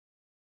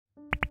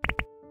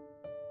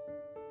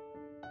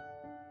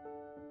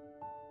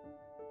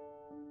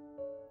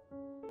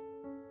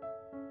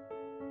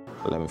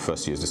Let me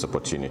first use this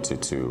opportunity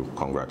to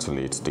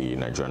congratulate the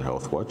Nigerian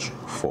Health Watch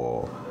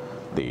for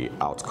the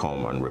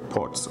outcome and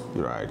reports,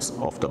 right,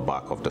 off the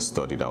back of the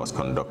study that was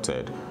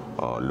conducted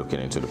looking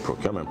into the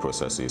procurement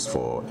processes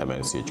for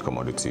MNCH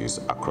commodities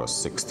across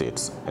 6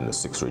 states and the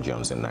 6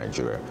 regions in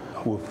Nigeria.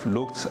 We've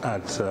looked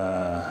at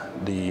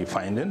the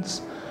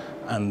findings,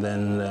 and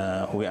then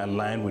we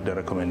aligned with the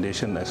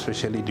recommendation,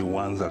 especially the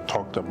ones that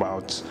talked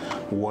about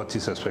what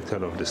is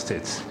expected of the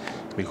states,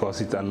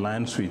 because it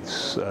aligns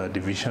with the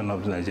vision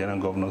of the Nigerian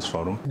Governors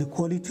Forum. The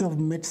quality of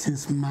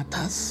medicines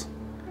matters,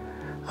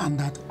 and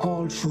that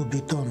all should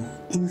be done.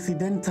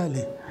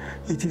 Incidentally,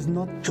 it is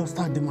not just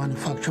at the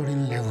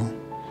manufacturing level.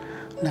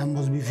 There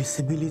must be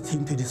visibility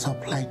into the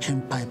supply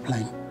chain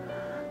pipeline.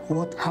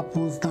 What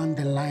happens down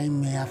the line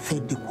may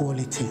affect the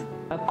quality.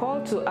 A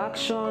call to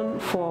action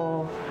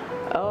for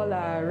all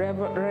our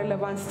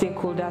relevant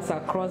stakeholders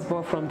across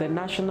board from the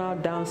national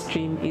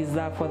downstream is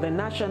that for the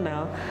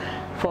national,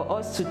 for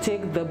us to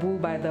take the bull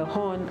by the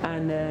horn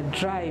and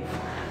drive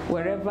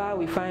wherever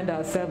we find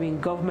ourselves in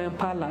government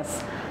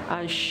palace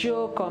and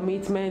show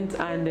commitment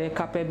and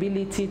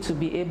capability to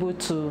be able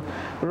to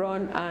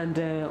run and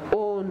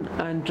own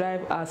and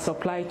drive our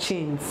supply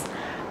chains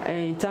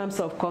in terms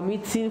of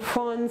committing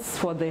funds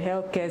for the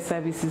healthcare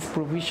services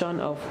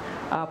provision of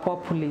our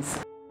populace.